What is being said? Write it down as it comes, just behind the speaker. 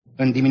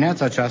În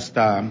dimineața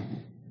aceasta,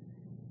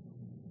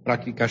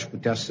 practic aș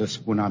putea să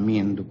spun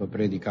amin după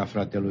predica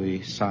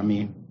fratelui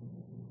Sami.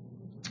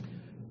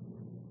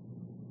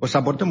 O să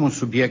abordăm un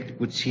subiect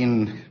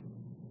puțin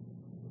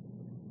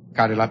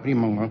care la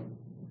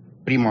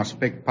primul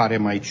aspect pare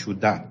mai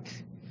ciudat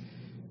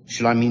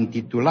și l-am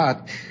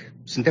intitulat,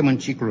 suntem în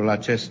ciclul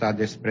acesta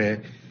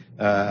despre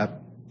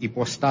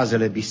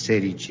ipostazele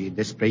bisericii,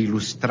 despre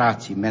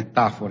ilustrații,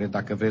 metafore,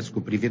 dacă vreți, cu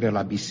privire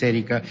la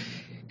biserică,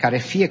 care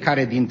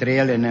fiecare dintre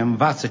ele ne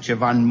învață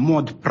ceva în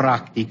mod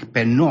practic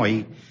pe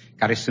noi,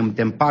 care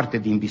suntem parte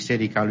din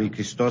Biserica lui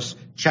Hristos,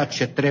 ceea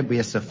ce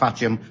trebuie să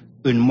facem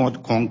în mod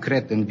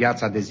concret în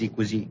viața de zi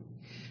cu zi.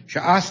 Și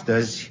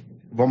astăzi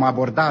vom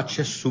aborda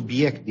acest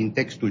subiect din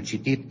textul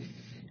citit,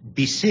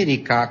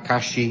 biserica ca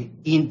și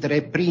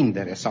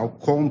întreprindere sau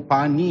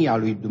compania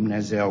lui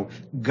Dumnezeu,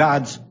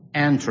 God's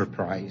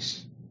enterprise.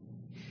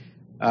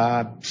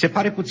 Se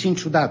pare puțin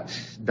ciudat,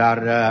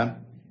 dar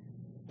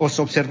o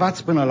să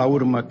observați până la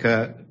urmă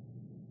că,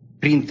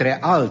 printre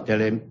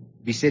altele,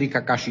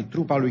 biserica ca și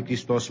trupa lui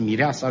Hristos,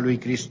 mireasa lui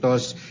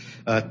Hristos,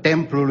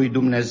 templul lui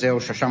Dumnezeu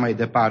și așa mai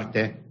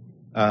departe,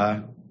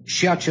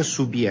 și acest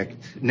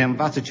subiect ne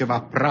învață ceva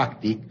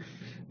practic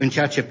în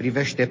ceea ce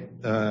privește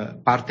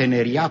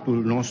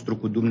parteneriatul nostru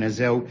cu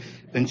Dumnezeu,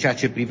 în ceea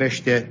ce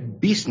privește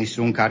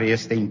business-ul în care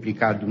este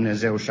implicat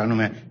Dumnezeu, și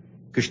anume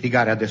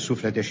câștigarea de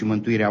suflete și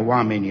mântuirea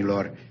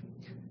oamenilor.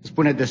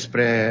 Spune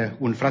despre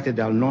un frate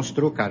de-al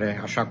nostru care,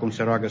 așa cum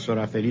se roagă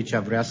sora Felicia,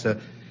 vrea să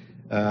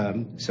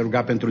se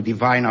ruga pentru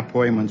divine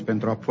appointments,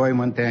 pentru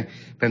appointmente,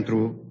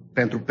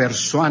 pentru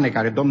persoane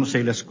care Domnul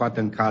să-i le scoată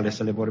în cale,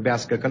 să le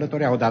vorbească.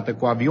 Călătorea odată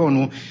cu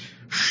avionul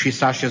și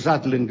s-a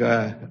așezat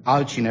lângă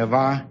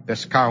altcineva pe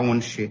scaun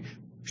și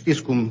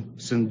știți cum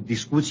sunt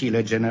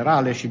discuțiile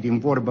generale și din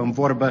vorbă în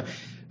vorbă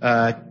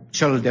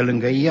cel de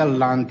lângă el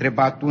l-a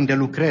întrebat unde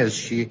lucrezi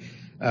și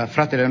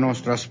fratele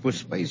nostru a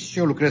spus, păi și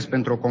eu lucrez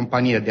pentru o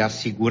companie de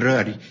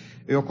asigurări,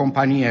 e o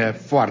companie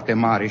foarte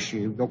mare și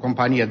o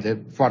companie de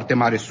foarte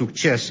mare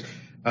succes,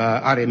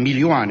 are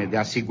milioane de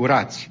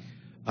asigurați.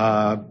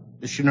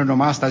 Și nu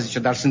numai asta, zice,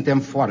 dar suntem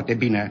foarte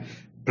bine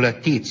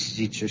plătiți,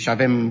 zice, și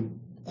avem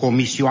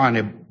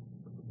comisioane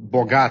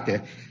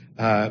bogate,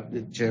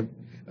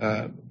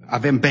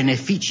 avem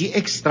beneficii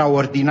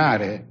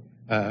extraordinare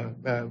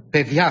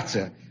pe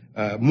viață.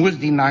 Mulți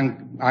din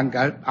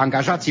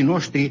angajații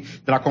noștri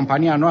de la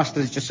compania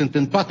noastră, zice, sunt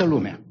în toată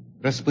lumea,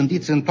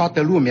 răspândiți în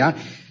toată lumea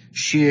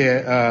și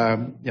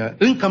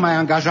încă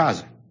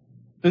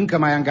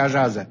mai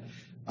angajează.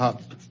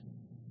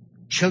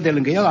 Cel de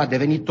lângă el a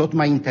devenit tot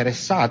mai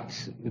interesat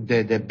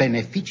de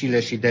beneficiile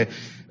și de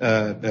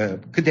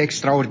cât de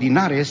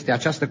extraordinară este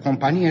această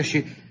companie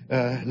și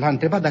l-a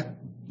întrebat, dar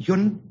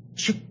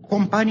ce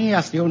companie e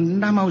asta? Eu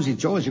n-am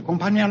auzit.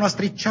 Compania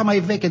noastră e cea mai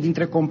veche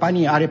dintre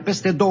companii, are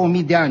peste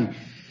 2000 de ani.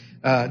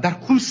 Dar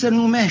cum se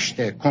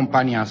numește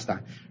compania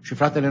asta? Și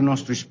fratele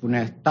nostru își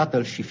spune,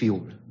 Tatăl și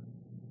Fiul.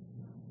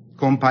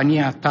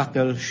 Compania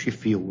Tatăl și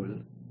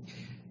Fiul.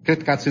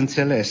 Cred că ați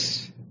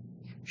înțeles.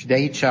 Și de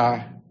aici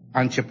a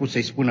început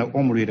să-i spună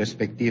omului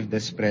respectiv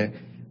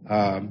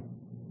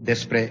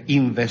despre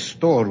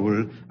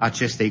investorul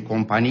acestei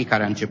companii,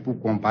 care a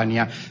început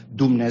compania,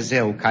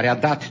 Dumnezeu, care a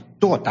dat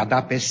tot, a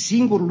dat pe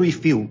singurul lui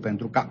Fiu,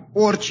 pentru ca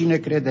oricine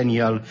crede în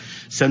El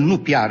să nu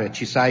piară,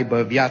 ci să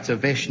aibă viață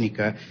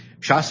veșnică.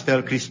 Și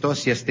astfel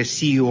Hristos este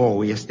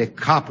CEO, este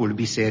capul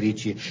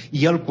bisericii.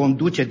 El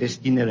conduce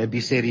destinele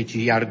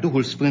bisericii, iar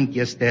Duhul Sfânt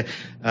este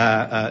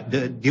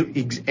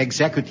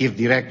executive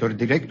director,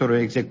 directorul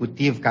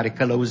executiv care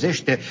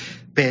călăuzește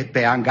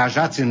pe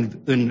angajați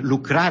în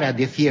lucrarea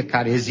de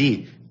fiecare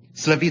zi.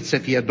 Slăvit să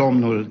fie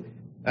Domnul.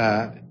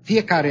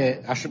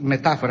 Fiecare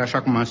metaforă,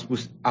 așa cum am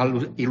spus,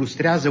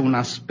 ilustrează un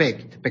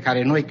aspect pe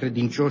care noi,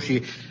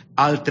 credincioșii,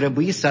 ar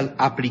trebui să-l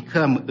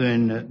aplicăm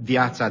în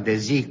viața de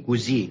zi cu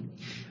zi.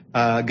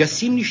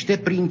 Găsim niște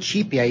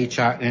principii aici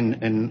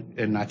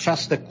în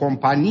această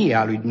companie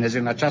a lui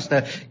Dumnezeu, în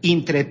această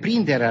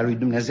întreprindere a lui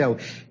Dumnezeu.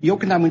 Eu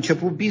când am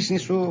început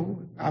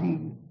business-ul,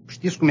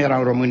 știți cum era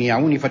în România,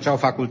 unii făceau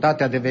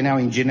facultatea, deveneau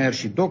ingineri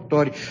și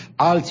doctori,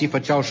 alții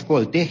făceau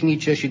școli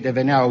tehnice și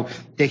deveneau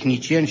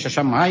tehnicieni și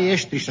așa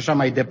maestri și așa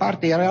mai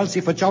departe, iar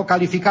alții făceau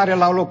calificare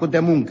la locul de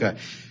muncă.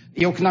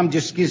 Eu când am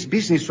deschis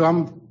business-ul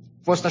am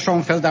fost așa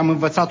un fel de am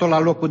învățat-o la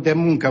locul de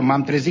muncă.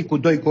 M-am trezit cu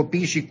 2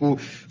 copii și cu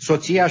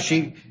soția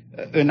și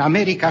în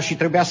America și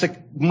trebuia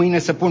mâine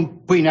să pun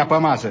pâinea pe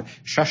masă.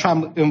 Și așa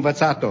am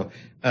învățat-o.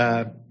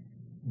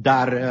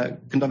 Dar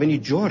când a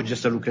venit George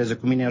să lucreze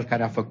cu mine, el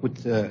care a făcut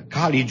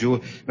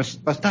college-ul, mi-a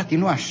spus, tati,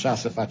 nu așa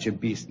să face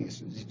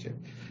business.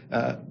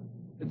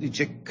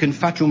 Zice, când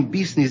faci un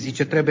business,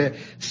 zice, trebuie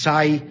să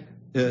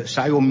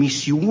ai o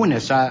misiune,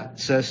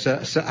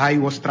 să ai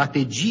o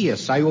strategie,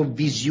 să ai o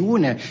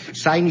viziune,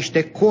 să ai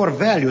niște core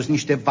values,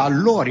 niște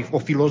valori, o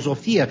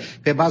filozofie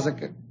pe bază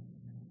că...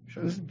 Și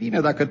am zis, bine,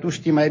 dacă tu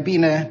știi mai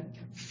bine,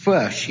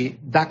 fă. Și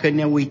dacă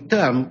ne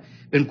uităm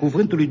în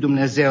cuvântul lui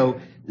Dumnezeu,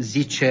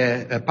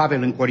 zice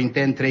Pavel în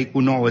Corinteni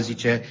 3:9,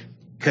 zice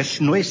că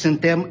noi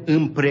suntem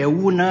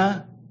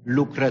împreună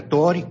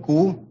lucrători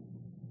cu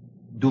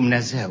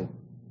Dumnezeu.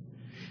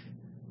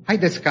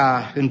 Haideți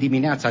ca în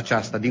dimineața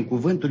aceasta, din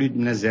cuvântul lui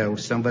Dumnezeu,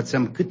 să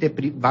învățăm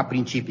câteva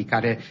principii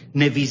care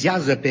ne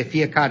vizează pe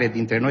fiecare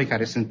dintre noi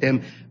care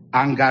suntem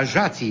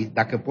angajații,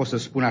 dacă pot să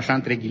spun așa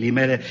între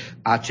ghilimele,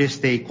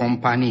 acestei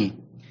companii.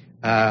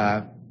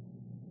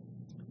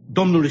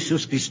 Domnul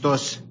Isus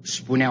Hristos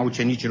spunea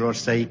ucenicilor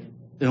săi,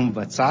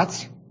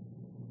 învățați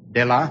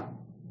de la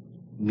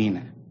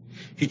mine.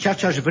 Și ceea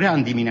ce aș vrea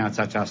în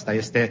dimineața aceasta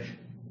este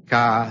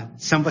ca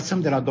să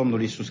învățăm de la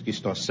Domnul Isus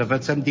Hristos, să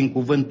învățăm din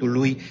cuvântul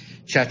Lui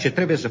ceea ce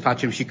trebuie să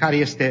facem și care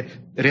este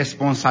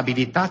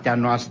responsabilitatea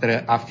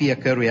noastră a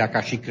fiecăruia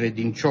ca și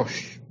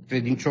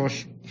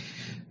credincioși.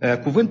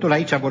 Cuvântul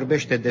aici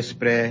vorbește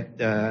despre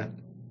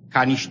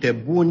ca niște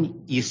buni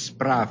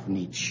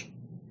ispravnici.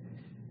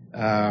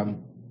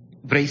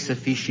 Vrei să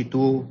fii și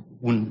tu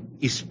un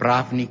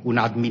ispravnic, un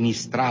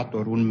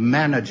administrator, un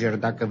manager,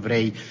 dacă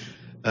vrei,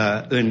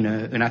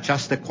 în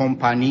această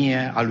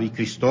companie a lui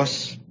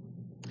Cristos?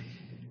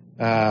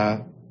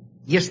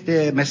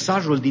 Este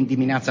mesajul din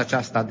dimineața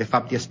aceasta, de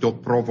fapt, este o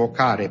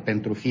provocare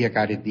pentru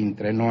fiecare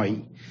dintre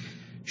noi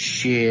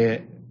și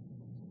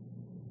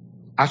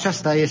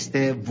aceasta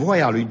este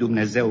voia lui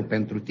Dumnezeu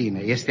pentru tine.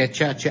 Este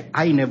ceea ce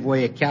ai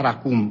nevoie chiar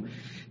acum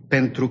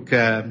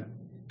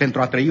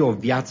pentru a trăi o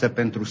viață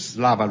pentru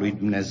slava lui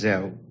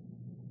Dumnezeu.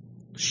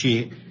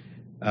 Și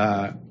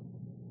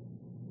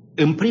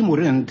în primul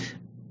rând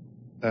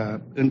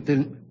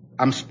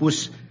am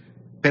spus,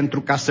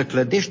 pentru ca să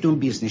clădești un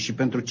business și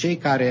pentru cei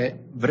care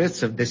vreți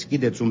să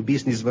deschideți un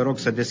business, vă rog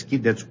să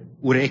deschideți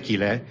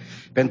urechile,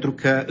 pentru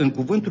că în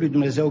cuvântul lui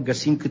Dumnezeu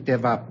găsim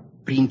câteva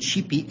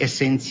principii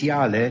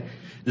esențiale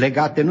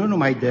legate nu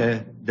numai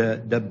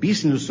de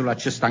businessul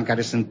acesta în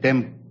care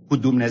suntem cu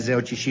Dumnezeu,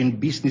 ci și în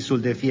businessul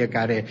de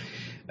fiecare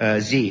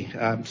zi.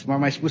 M-am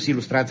mai spus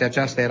ilustrația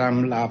aceasta,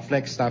 eram la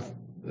Flagstaff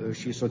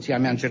și soția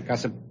mea încerca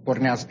să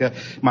pornească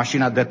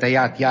mașina de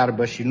tăiat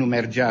iarbă și nu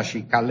mergea și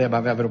Caleb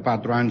avea vreo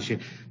 4 ani și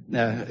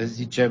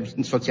zice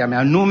soția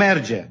mea,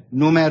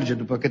 nu merge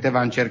după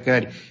câteva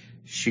încercări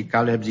și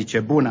Caleb zice,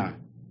 bună,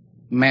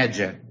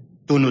 merge,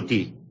 tu nu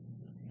ti.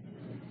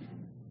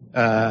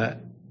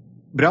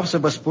 Vreau să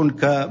vă spun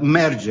că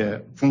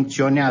merge,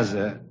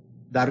 funcționează,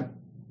 dar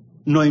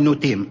noi nu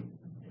tim.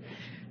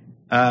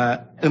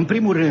 În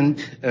primul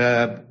rând,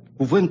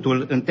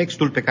 cuvântul, în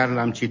textul pe care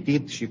l-am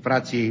citit și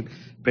frații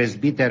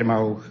prezbiteri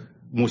m-au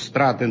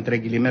mustrat între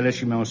ghilimele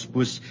și mi-au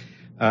spus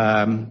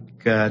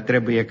că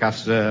trebuie ca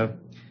să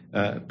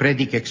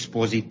predic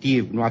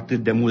expozitiv, nu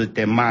atât de mult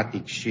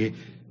tematic și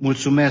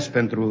mulțumesc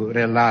pentru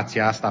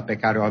relația asta pe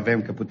care o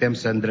avem, că putem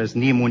să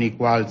îndrăznim unii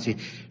cu alții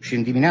și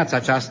în dimineața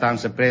aceasta am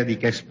să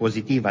predic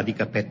expozitiv,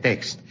 adică pe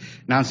text.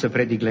 N-am să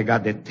predic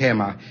legat de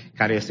tema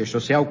care este și o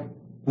să iau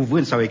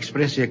cuvânt sau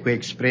expresie cu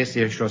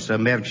expresie și o să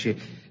merg și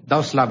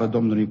dau slavă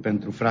Domnului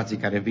pentru frații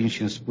care vin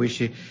și îmi spui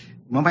și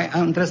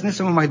îndrăznesc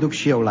să mă mai duc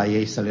și eu la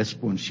ei să le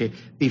spun și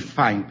be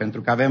fine,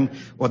 pentru că avem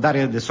o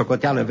dare de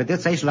socoteală.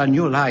 Vedeți aici la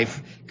New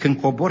Life, când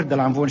cobori de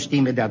la învon știi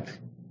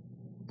imediat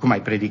cum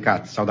ai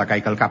predicat sau dacă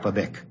ai călcat pe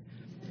bec.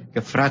 Că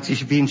frații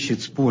își vin și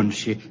îți spun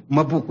și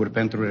mă bucur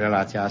pentru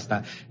relația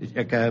asta.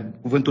 Că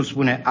cuvântul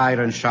spune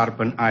iron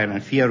sharpen iron,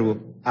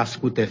 fierul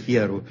ascute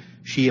fierul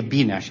și e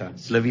bine așa,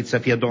 slăvit să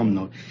fie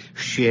Domnul.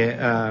 Și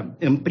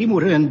în primul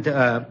rând,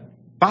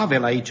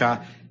 Pavel aici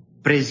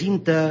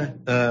prezintă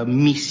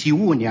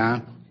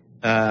misiunea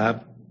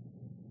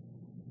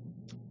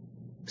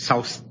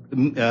sau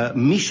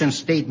mission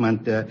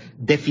statement,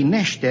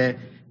 definește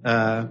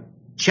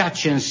ceea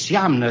ce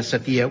înseamnă să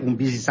fie un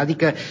business,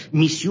 adică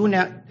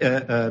misiunea,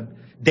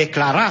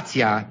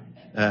 declarația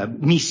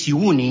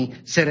misiunii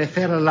se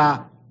referă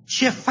la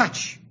ce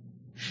faci,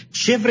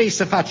 ce vrei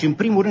să faci, în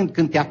primul rând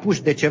când te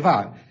apuci de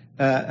ceva,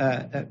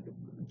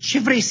 ce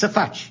vrei să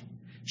faci.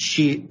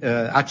 Și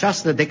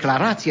această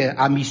declarație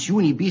a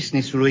misiunii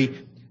business-ului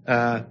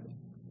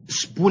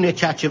spune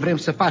ceea ce vrem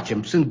să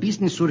facem. Sunt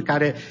business-uri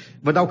care,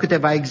 vă dau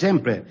câteva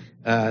exemple,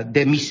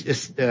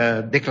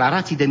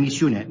 declarații de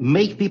misiune.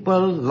 Make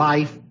people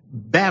life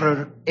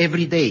better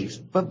every day.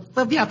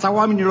 Fă viața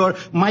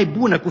oamenilor mai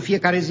bună cu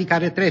fiecare zi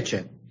care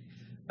trece.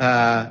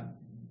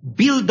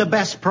 Build the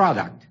best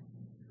product.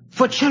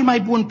 Fă cel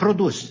mai bun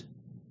produs.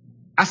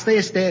 Asta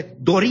este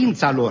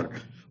dorința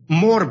lor.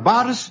 More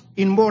bars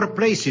in more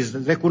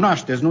places.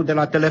 Recunoașteți, nu? De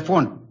la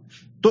telefon.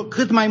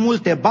 Cât mai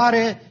multe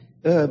bare,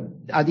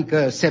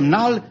 adică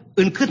semnal,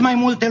 în cât mai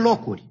multe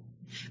locuri.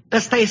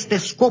 Ăsta este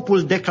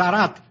scopul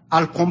declarat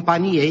al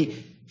companiei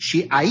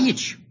și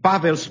aici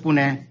Pavel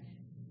spune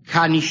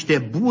ca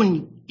niște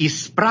buni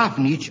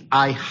ispravnici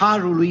ai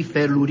harului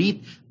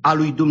felurit al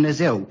lui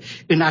Dumnezeu.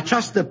 În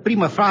această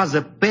primă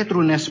frază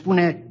Petru ne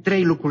spune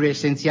 3 lucruri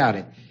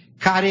esențiale.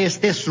 Care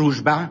este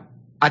slujba,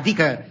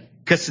 adică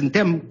că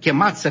suntem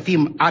chemați să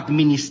fim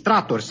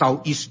administratori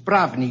sau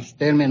ispravnici,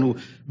 termenul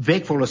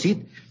vechi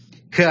folosit,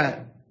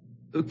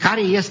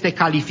 care este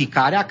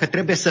calificarea, că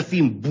trebuie să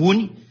fim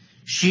buni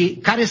și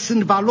care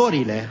sunt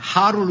valorile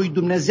harului lui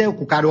Dumnezeu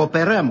cu care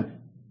operăm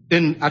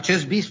în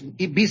acest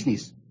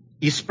business.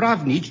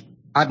 Ispravnici,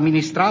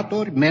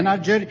 administratori,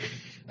 manageri,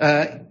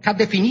 ca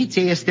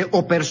definiție, este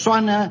o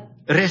persoană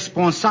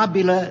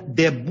responsabilă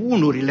de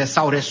bunurile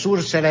sau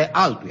resursele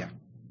altuia.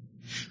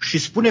 Și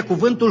spune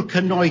cuvântul că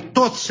noi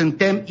toți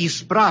suntem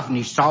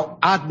ispravnici sau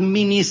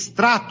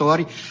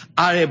administratori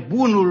ale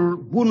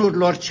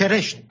bunurilor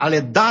cerești, ale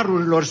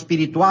darurilor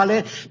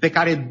spirituale pe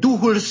care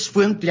Duhul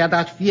Sfânt le-a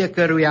dat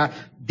fiecăruia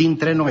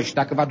dintre noi. Și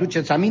dacă vă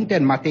aduceți aminte,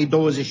 în Matei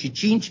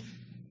 25,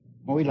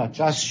 mă uit la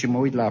ceas și mă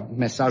uit la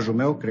mesajul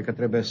meu, cred că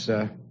trebuie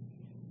să...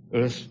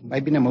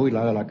 Mai bine mă uit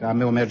la ăla, că a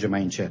meu merge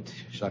mai încet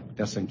și ar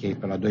putea să închei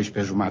pe la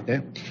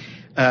 12:30.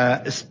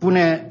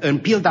 Spune în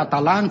pilda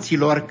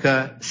talanților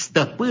că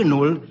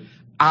stăpânul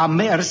a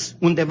mers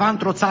undeva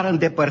într-o țară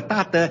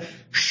îndepărtată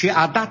și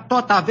a dat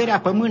toată averea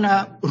pe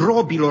mâna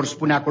robilor,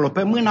 spune acolo,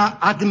 pe mâna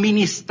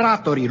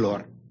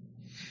administratorilor.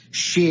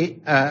 Și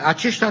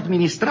acești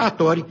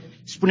administratori,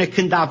 spune,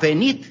 când a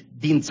venit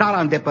din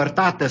țara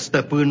îndepărtată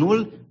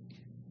stăpânul,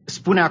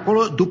 spune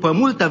acolo, după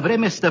multă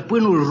vreme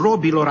stăpânul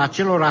robilor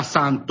acelora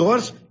s-a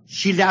întors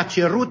și le-a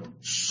cerut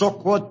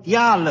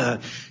socoteală.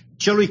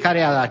 Celui care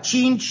i-a dat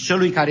 5,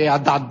 celui care i-a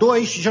dat 2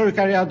 și celui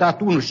care i-a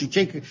dat 1.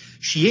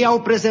 Și ei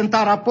au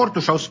prezentat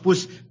raportul și au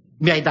spus,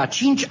 mi-ai dat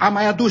 5, am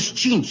mai adus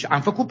 5,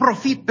 am făcut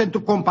profit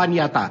pentru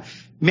compania ta.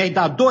 Mi-ai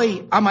dat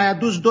 2, am mai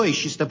adus 2.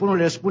 Și stăpânul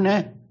le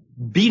spune,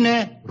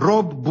 bine,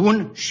 rob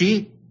bun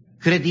și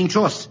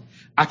credincios.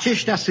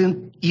 Aceștia sunt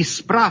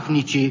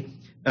ispravnicii.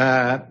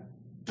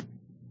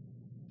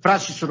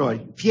 Frați și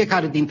surori,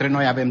 fiecare dintre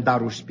noi avem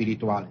daruri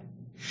spirituale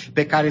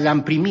pe care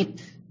le-am primit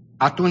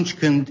atunci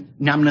când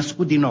ne-am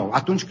născut din nou,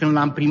 atunci când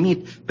l-am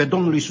primit pe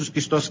Domnul Isus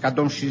Hristos ca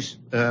Domn și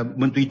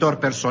Mântuitor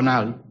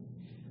personal.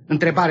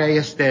 Întrebarea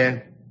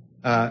este,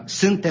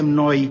 suntem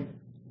noi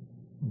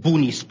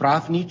buni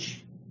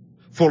ispravnici?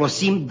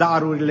 Folosim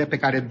darurile pe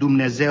care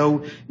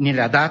Dumnezeu ni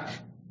le-a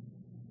dat?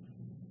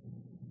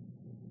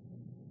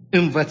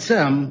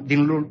 Învățăm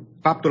din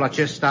faptul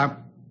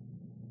acesta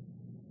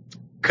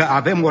că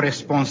avem o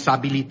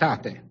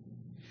responsabilitate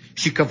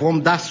și că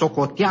vom da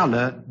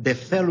socoteală de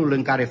felul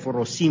în care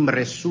folosim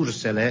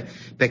resursele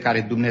pe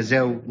care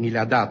Dumnezeu ni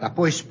le-a dat.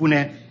 Apoi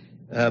spune,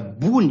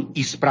 buni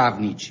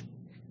ispravnici.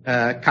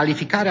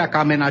 Calificarea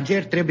ca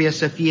manager trebuie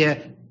să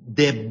fie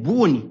de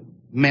buni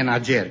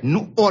manageri,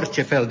 nu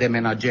orice fel de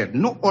manageri,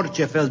 nu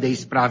orice fel de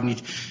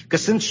ispravnici, că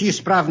sunt și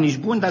ispravnici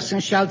buni, dar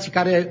sunt și alții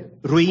care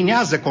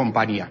ruinează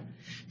compania.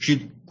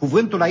 Și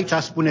cuvântul aici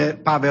spune,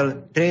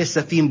 Pavel, trebuie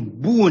să fim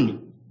buni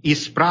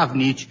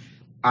ispravnici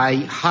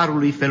ai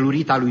harului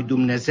felurit al lui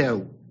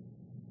Dumnezeu.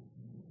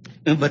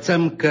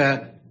 Învățăm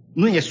că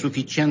nu e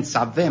suficient să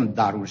avem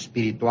daruri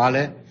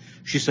spirituale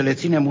și să le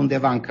ținem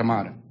undeva în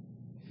cămară,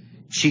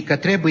 ci că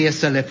trebuie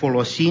să le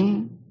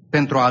folosim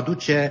pentru a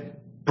aduce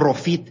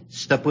profit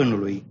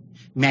stăpânului.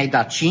 Mi-ai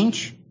dat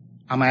 5,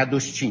 am mai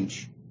adus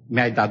 5.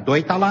 Mi-ai dat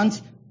 2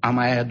 talanți, am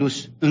mai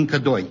adus încă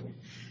 2.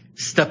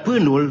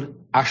 Stăpânul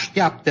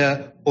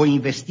așteaptă o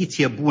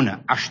investiție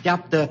bună,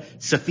 așteaptă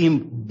să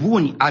fim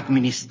buni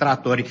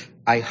administratori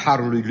ai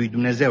harului lui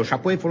Dumnezeu. Și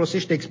apoi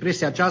folosește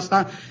expresia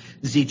aceasta,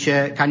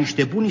 zice, ca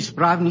niște buni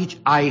ispravnici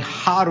ai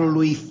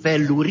harului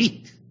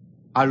felurit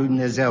al lui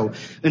Dumnezeu.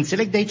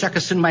 Înțeleg de aici că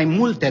sunt mai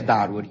multe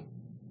daruri,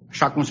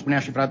 așa cum spunea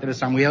și fratele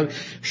Samuel,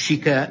 și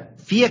că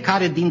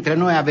fiecare dintre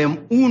noi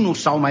avem unul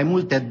sau mai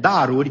multe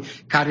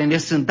daruri care ne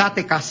sunt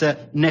date ca să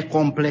ne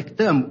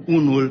completăm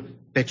unul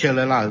pe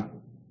celălalt.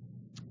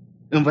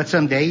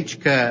 Învățăm de aici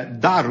că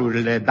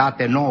darurile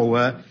date nouă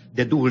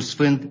de Duhul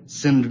Sfânt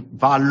sunt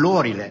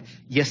valorile.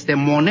 Este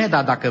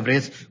moneda, dacă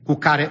vreți, cu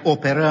care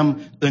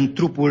operăm în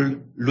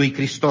trupul lui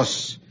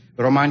Cristos.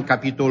 Romani,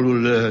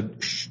 capitolul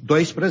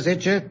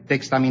 12,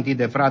 text amintit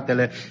de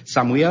fratele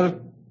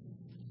Samuel,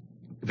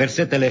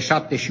 versetele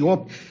 7 și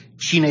 8.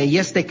 Cine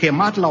este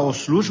chemat la o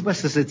slujbă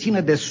să se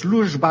țină de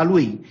slujba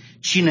lui.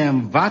 Cine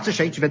învață,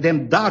 și aici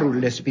vedem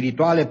darurile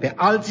spirituale, pe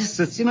alții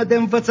să se țină de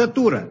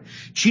învățătură.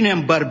 Cine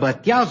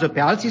îmbărbătează pe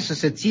alții să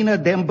se țină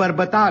de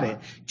îmbărbătare.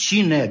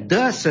 Cine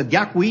dă să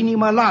dea cu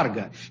inimă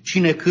largă.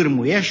 Cine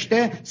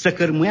cârmuiește să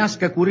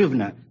cârmuiască cu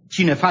râvnă.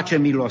 Cine face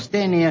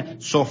milostenie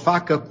să o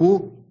facă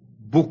cu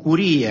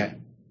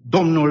bucurie.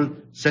 Domnul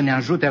să ne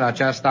ajute la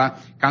aceasta,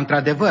 ca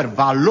într-adevăr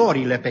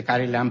valorile pe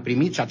care le-am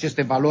primit, și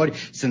aceste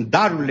valori sunt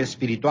darurile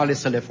spirituale,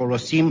 să le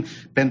folosim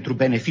pentru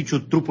beneficiul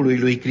trupului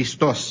lui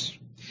Cristos.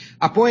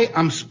 Apoi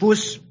am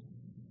spus,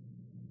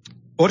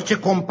 orice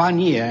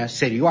companie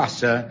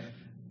serioasă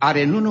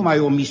are nu numai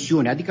o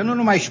misiune, adică nu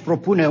numai își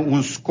propune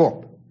un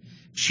scop,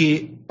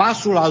 ci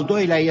pasul al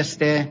doilea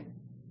este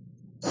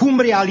cum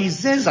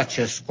realizezi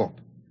acest scop.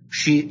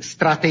 Și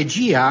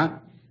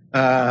strategia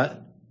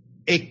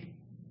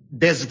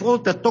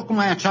dezvoltă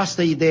tocmai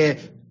această idee,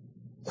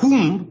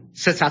 cum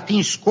să-ți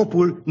atingi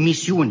scopul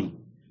misiunii.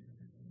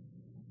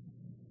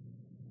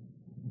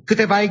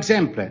 Câteva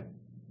exemple.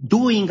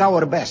 Doing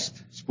our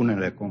best,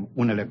 spun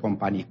unele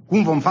companii.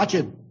 Cum vom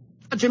face?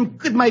 Facem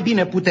cât mai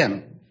bine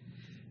putem.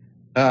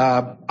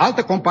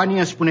 Altă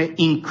companie spune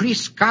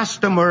increase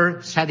customer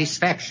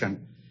satisfaction.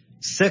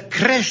 Să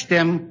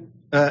creștem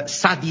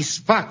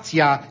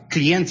satisfacția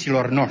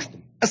clienților noștri.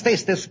 Ăsta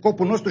este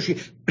scopul nostru și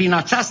prin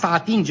aceasta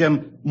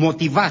atingem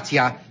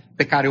motivația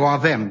pe care o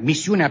avem,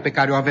 misiunea pe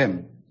care o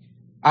avem.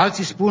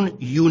 Alții spun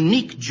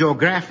unique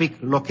geographic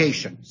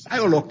location. Să ai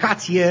o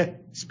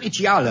locație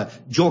specială,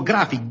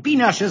 geografic,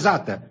 bine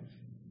așezată,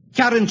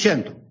 chiar în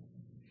centru.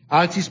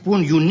 Alții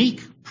spun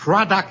unique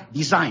product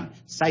design.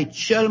 Să ai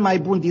cel mai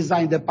bun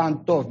design de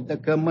pantofi, de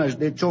cămăși,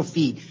 de ce-o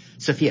fi,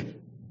 să fie.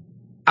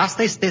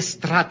 Asta este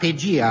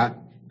strategia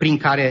prin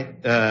care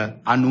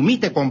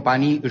anumite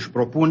companii își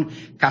propun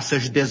ca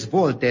să-și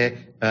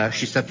dezvolte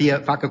și să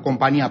facă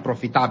compania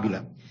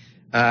profitabilă.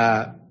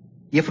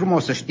 E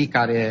frumos să știi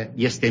care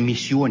este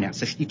misiunea,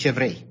 să știi ce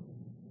vrei,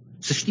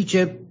 să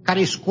știi care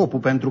e scopul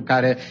pentru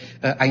care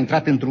ai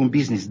intrat într-un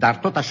business, dar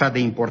tot așa de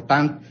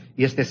important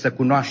este să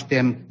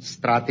cunoaștem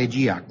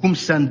strategia, cum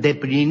să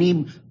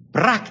îndeplinim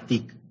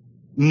practic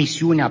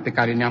misiunea pe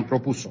care ne-am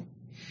propus-o.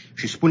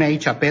 Și spune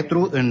aici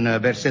Petru în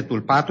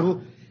versetul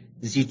 4,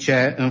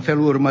 zice în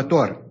felul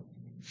următor: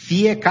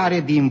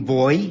 fiecare din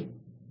voi,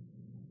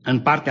 în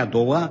partea a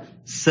doua,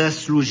 să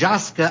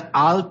slujească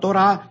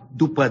altora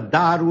după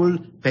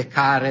darul pe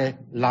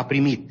care l-a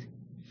primit.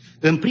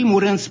 În primul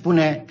rând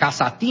spune, ca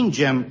să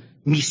atingem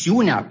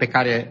misiunea pe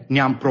care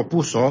ne-am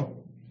propus-o,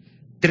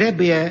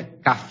 trebuie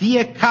ca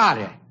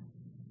fiecare,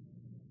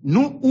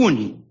 nu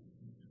unii,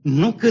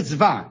 nu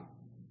câțiva,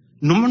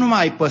 nu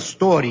numai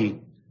păstorii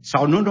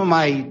sau nu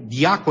numai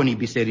diaconii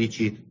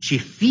bisericii, ci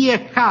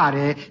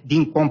fiecare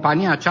din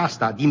compania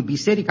aceasta, din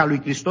Biserica lui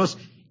Hristos,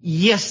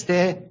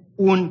 este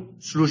un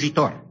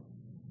slujitor.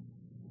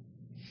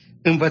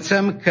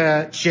 Învățăm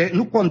că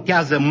nu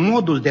contează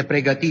modul de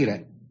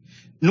pregătire,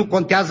 nu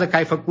contează că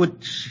ai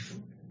făcut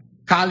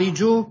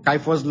college-ul, că ai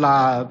fost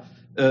la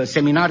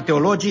seminar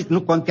teologic,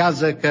 nu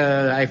contează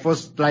că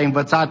l-ai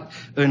învățat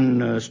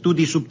în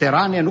studii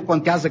subterane, nu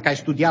contează că ai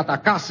studiat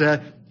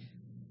acasă.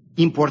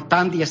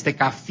 Important este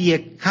ca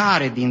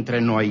fiecare dintre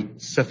noi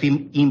să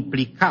fim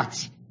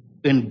implicați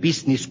în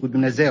business cu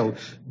Dumnezeu.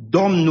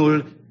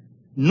 Domnul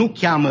nu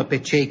cheamă pe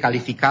cei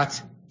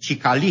calificați, ci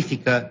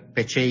califică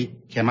pe cei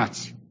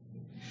chemați.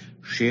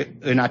 Și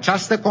în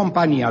această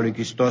companie a lui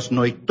Hristos,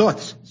 noi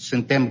toți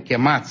suntem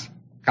chemați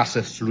ca să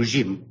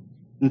slujim.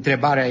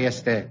 Întrebarea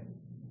este,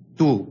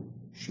 tu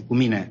și cu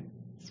mine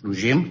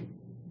slujim?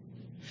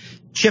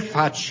 Ce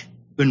faci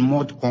în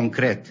mod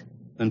concret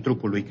în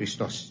trupul lui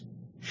Hristos?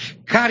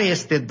 Care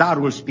este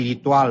darul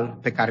spiritual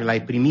pe care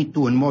l-ai primit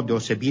tu în mod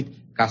deosebit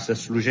ca să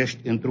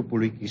slujești în trupul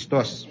lui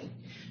Hristos?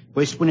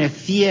 Voi spune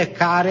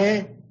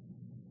fiecare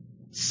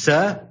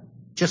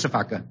ce să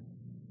facă?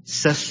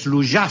 Să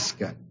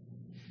slujească.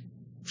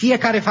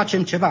 Fiecare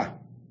facem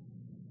ceva.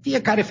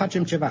 Fiecare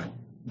facem ceva.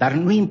 Dar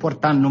nu e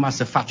important numai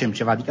să facem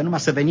ceva, adică numai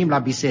să venim la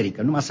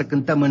biserică, numai să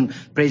cântăm în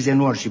praise and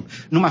worship,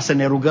 numai să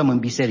ne rugăm în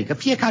biserică.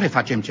 Fiecare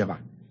facem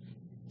ceva.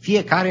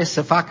 Fiecare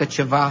să facă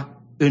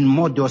ceva în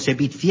mod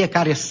deosebit,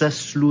 fiecare să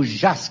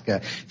slujească.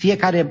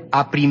 Fiecare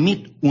a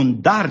primit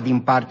un dar din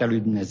partea lui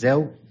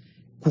Dumnezeu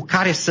cu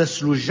care să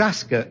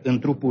slujească în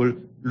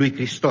trupul lui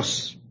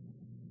Hristos.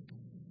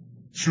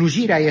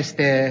 Slujirea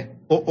este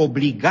o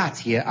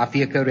obligație a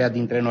fiecăruia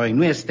dintre noi,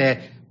 nu este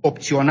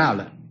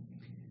opțională.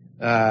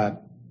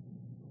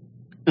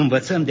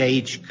 Învățăm de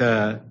aici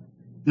că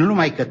nu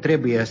numai că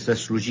trebuie să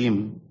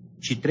slujim,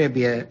 ci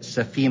trebuie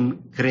să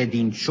fim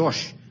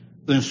credincioși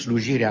în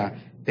slujirea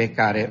pe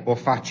care o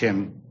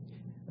facem.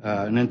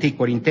 În 1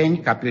 Corinteni,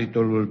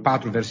 capitolul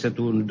 4,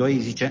 versetul 2,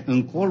 zice,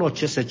 încolo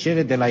ce se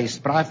cere de la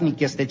ispravnic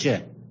este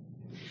ce?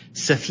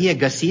 Să fie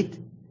găsit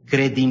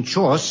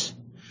credincios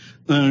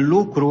în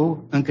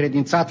lucru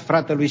încredințat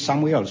fratelui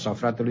Samuel sau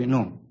fratelui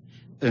nu,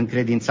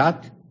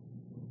 încredințat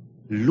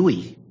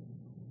lui,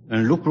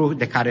 în lucru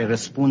de care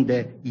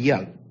răspunde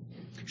el.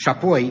 Și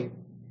apoi,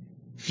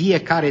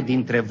 fiecare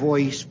dintre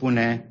voi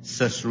spune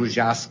să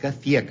slujească,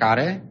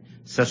 fiecare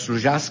să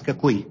slujească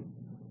cui?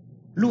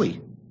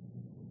 Lui.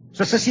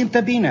 Să se simtă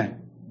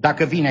bine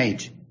dacă vine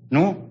aici,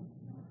 nu?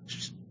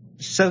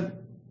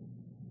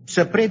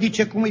 Să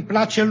predice cum îi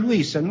place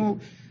lui,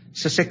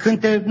 să se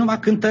cânte numai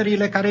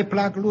cântările care îi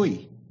plac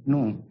lui.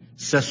 Nu.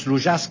 Să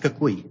slujească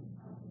cui?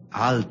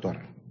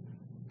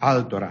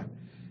 Altora.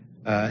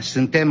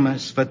 Suntem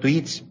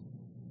sfătuiți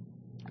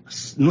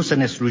nu să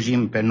ne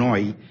slujim pe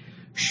noi,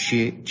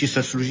 ci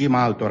să slujim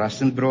altora.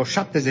 Sunt vreo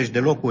 70 de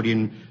locuri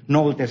în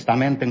Noul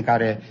Testament în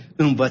care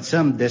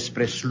învățăm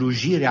despre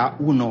slujirea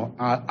unor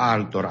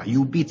altora.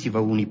 Iubiți-vă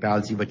unii pe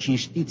alții, vă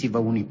cinstiți-vă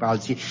unii pe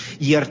alții,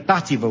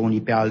 iertați-vă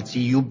unii pe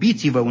alții,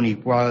 iubiți-vă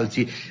unii cu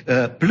alții,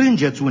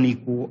 plângeți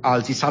unii cu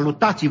alții,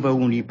 salutați-vă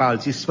unii pe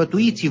alții,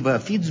 sfătuiți-vă,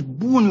 fiți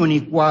buni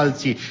unii cu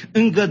alții,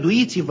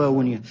 îngăduiți-vă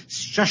unii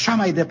și așa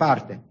mai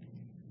departe.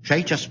 Și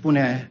aici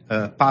spune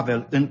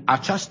Pavel, în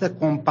această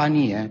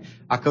companie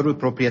a cărui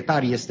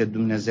proprietar este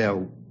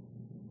Dumnezeu,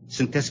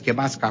 sunteți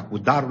chemați ca cu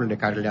darurile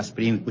care le-ați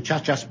primit, cu ceea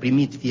ce ați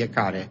primit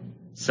fiecare,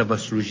 să vă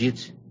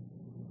slujiți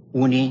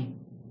unii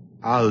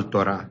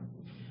altora.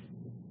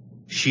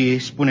 Și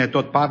spune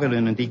tot Pavel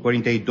în 1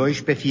 Corinteni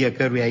 12,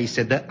 fiecăruia îi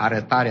se dă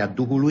arătarea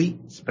Duhului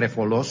spre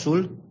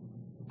folosul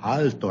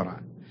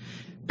altora.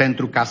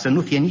 pentru ca să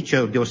nu fie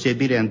nicio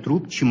deosebire în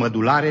trup, ci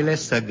mădularele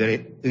să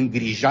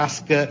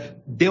îngrijească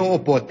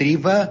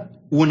deopotrivă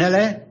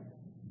unele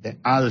de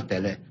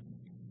altele.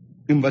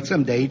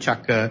 Învățăm de aici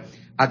că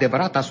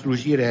adevărata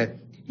slujire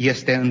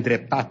este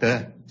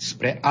îndreptată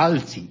spre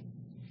alții.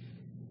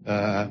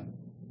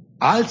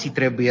 Alții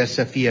trebuie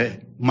să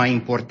fie mai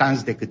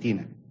importanți decât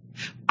tine.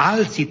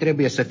 Alții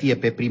trebuie să fie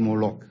pe primul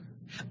loc.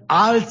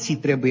 Alții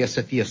trebuie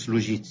să fie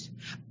slujiți.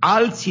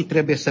 Alții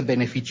trebuie să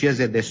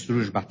beneficieze de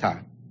slujba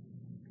ta.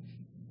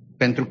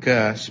 Pentru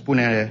că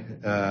spune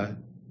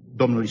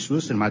Domnul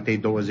Isus în Matei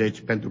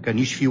 20, pentru că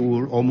nici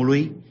Fiul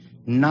omului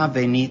n-a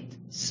venit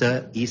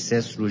să îi se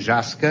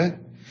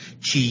slujească,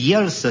 ci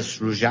El să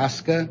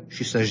slujească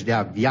și să-și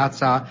dea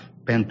viața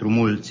pentru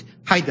mulți.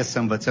 Haideți să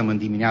învățăm în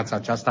dimineața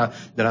aceasta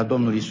de la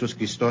Domnul Isus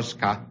Hristos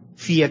ca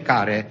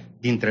fiecare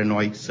dintre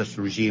noi să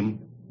slujim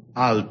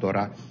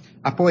altora.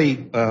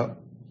 Apoi,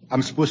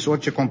 am spus,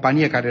 orice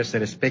companie care se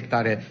respectă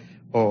are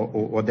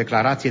o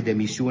declarație de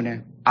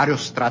misiune, are o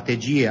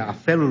strategie a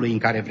felului în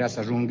care vrea să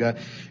ajungă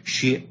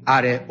și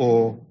are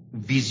o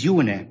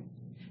viziune.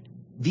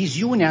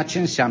 Viziunea ce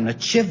înseamnă?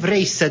 Ce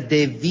vrei să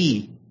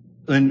devii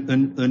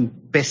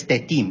peste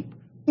timp?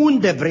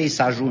 Unde vrei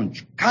să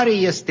ajungi? Care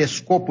este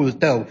scopul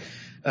tău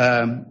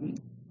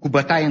cu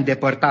bătaie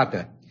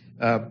îndepărtată?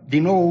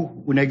 Din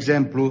nou, un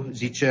exemplu,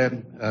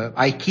 zice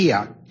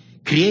IKEA,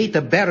 create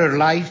a better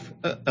life,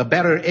 a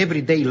better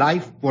everyday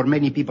life for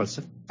many people.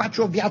 Să faci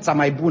o viață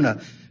mai bună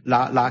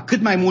la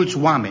cât mai mulți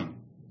oameni.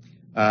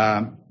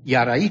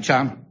 Iar aici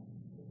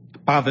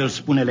Pavel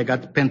spune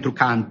legat, pentru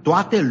ca în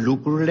toate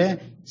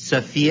lucrurile să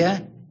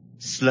fie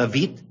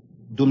slăvit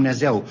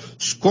Dumnezeu.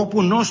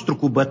 Scopul nostru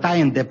cu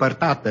bătaie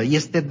îndepărtată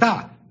este,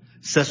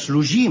 să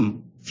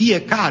slujim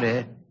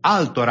fiecare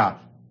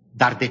altora.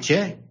 Dar de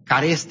ce?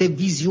 Care este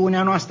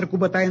viziunea noastră cu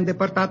bătaie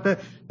îndepărtată?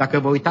 Dacă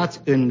vă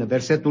uitați în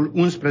versetul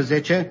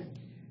 11,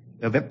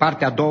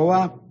 partea a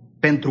doua,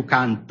 pentru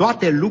ca în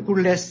toate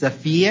lucrurile să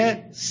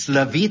fie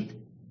slăvit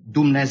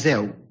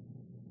Dumnezeu.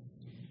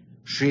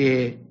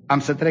 Și am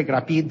să trec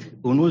rapid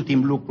un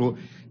ultim lucru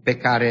pe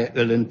care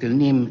îl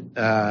întâlnim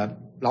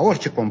la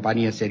orice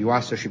companie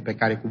serioasă și pe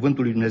care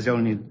cuvântul lui Dumnezeu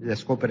ne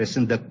descopere,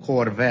 sunt the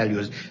core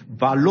values,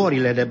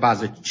 valorile de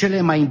bază,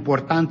 cele mai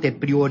importante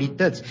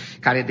priorități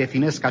care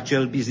definesc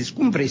acel business.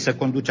 Cum vrei să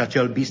conduci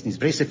acel business?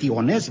 Vrei să fii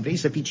onest? Vrei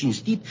să fii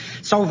cinstit?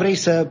 Sau vrei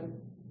să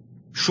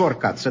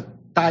shortcut, să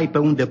tai pe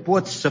unde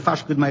poți, să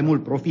faci cât mai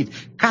mult profit?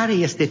 Care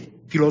este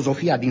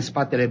filozofia din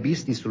spatele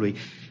business-ului?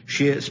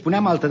 Și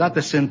spuneam altădată,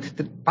 sunt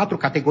 4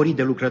 categorii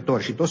de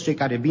lucrători și toți cei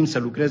care vin să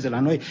lucreze la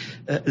noi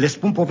le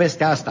spun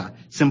povestea asta.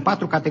 Sunt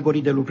 4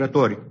 categorii de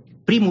lucrători.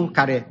 Primul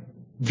care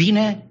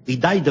vine, îi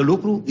dai de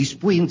lucru, îi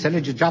spui,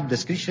 înțelege job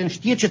description,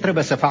 știe ce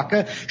trebuie să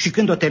facă și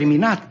când o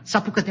terminat, să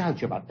apucă de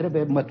altceva.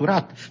 Trebuie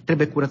măturat,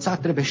 trebuie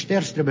curățat, trebuie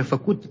șters, trebuie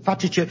făcut,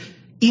 face ce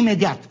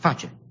imediat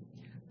face.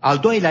 Al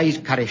doilea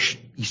care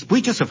îi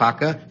spui ce să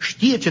facă,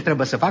 știe ce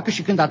trebuie să facă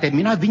și când a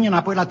terminat, vine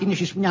înapoi la tine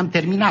și spune, am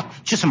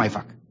terminat, ce să mai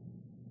fac?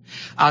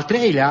 Al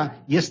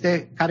treilea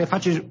este care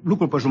face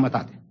lucrul pe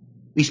jumătate.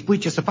 Îi spui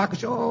ce să facă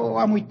și,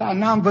 am uitat,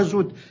 n-am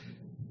văzut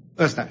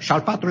ăsta. Și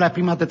al patrulea,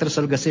 prima dată trebuie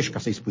să-l găsești ca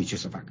să-i spui ce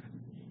să facă.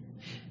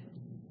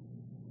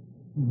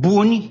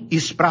 Buni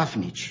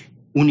ispravnici.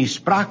 Un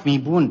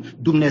ispravnic bun.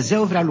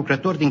 Dumnezeu vrea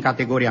lucrători din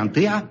categoria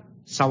întâia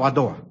sau a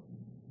doua.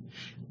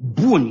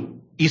 Buni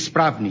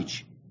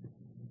ispravnici.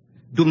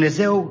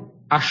 Dumnezeu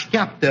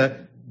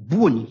așteaptă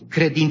buni,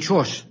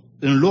 credincioși,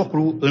 în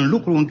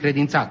lucru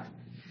încredințat.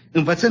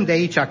 Învățăm de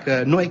aici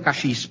că noi, ca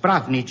și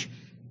ispravnici,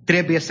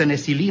 trebuie să ne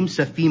silim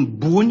să fim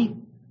buni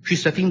și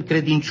să fim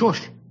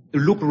credincioși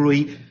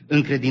lucrului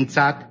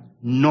încredințat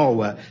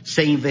nouă.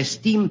 Să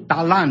investim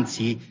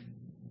talanții,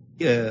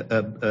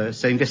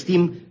 să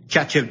investim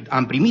ceea ce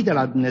am primit de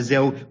la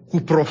Dumnezeu cu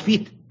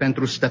profit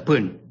pentru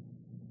stăpân.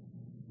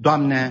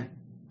 Doamne,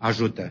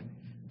 ajută!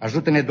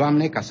 Ajută-ne,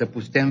 Doamne, ca să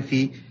putem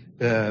fi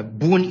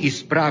buni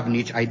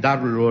ispravnici ai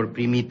darurilor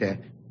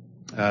primite.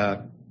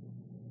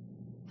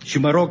 Și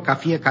mă rog ca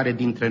fiecare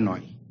dintre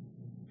noi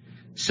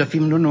să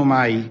fim nu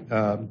numai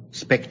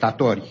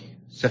spectatori,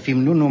 să fim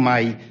nu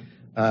numai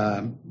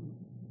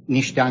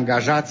niște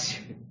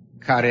angajați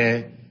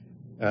care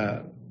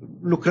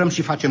lucrăm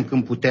și facem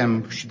când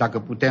putem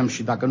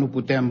și dacă nu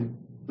putem,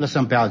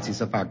 lăsăm pe alții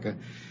să facă,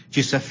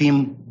 ci să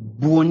fim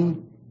buni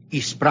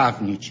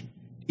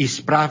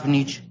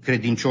ispravnici,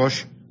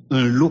 credincioși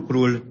în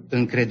lucrul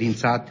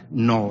încredințat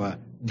nouă.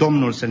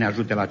 Domnul să ne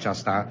ajute la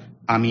aceasta.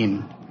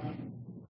 Amin.